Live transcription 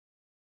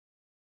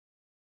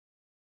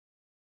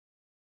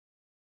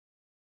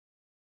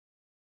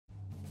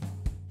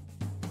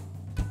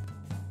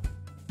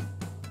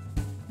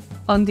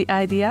On the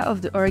idea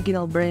of the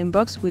original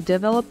Brainbox, we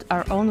developed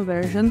our own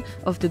version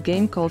of the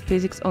game called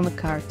Physics on the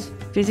Cards.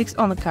 Physics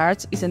on the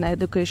Cards is an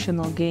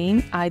educational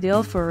game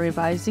ideal for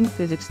revising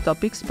physics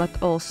topics, but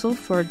also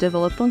for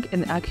developing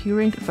and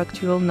acquiring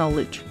factual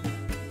knowledge.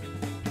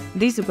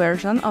 This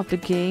version of the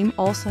game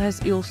also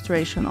has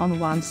illustration on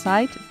one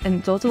side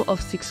and a total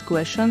of 6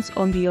 questions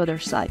on the other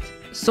side.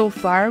 So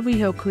far, we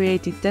have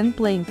created 10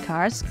 playing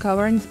cards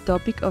covering the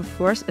topic of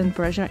force and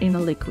pressure in the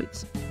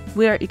liquids.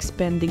 We are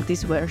expanding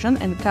this version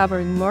and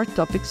covering more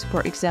topics,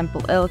 for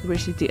example,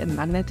 electricity and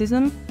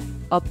magnetism,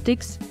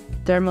 optics,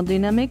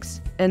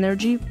 thermodynamics,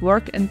 energy,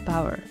 work and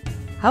power.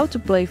 How to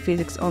play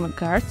physics on the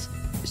cards?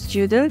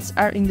 Students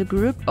are in the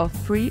group of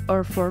 3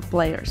 or 4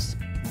 players.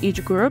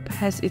 Each group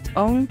has its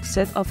own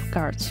set of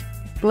cards.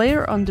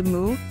 Player on the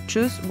move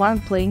choose one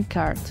playing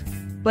card.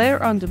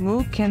 Player on the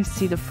move can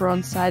see the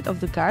front side of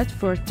the card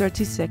for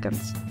 30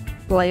 seconds.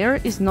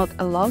 Player is not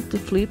allowed to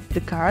flip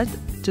the card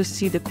to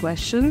see the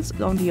questions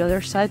on the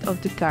other side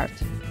of the card.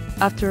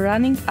 After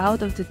running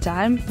out of the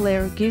time,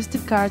 player gives the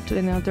card to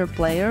another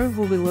player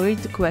who will read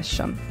the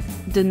question.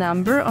 The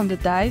number on the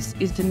dice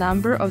is the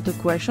number of the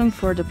question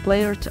for the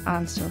player to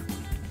answer.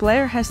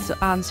 Player has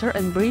to answer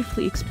and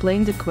briefly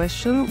explain the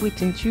question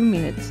within 2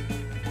 minutes.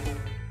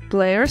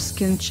 Players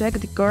can check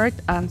the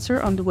correct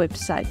answer on the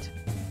website.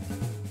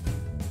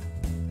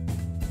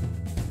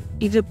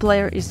 If the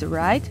player is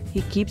right,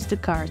 he keeps the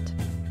card.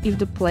 If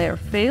the player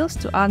fails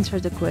to answer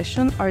the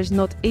question or is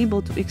not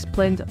able to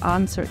explain the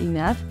answer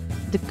enough,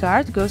 the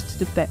card goes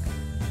to the back.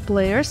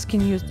 Players can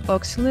use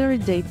auxiliary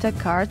data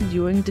card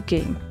during the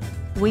game.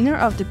 Winner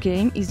of the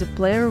game is the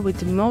player with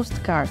the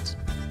most cards.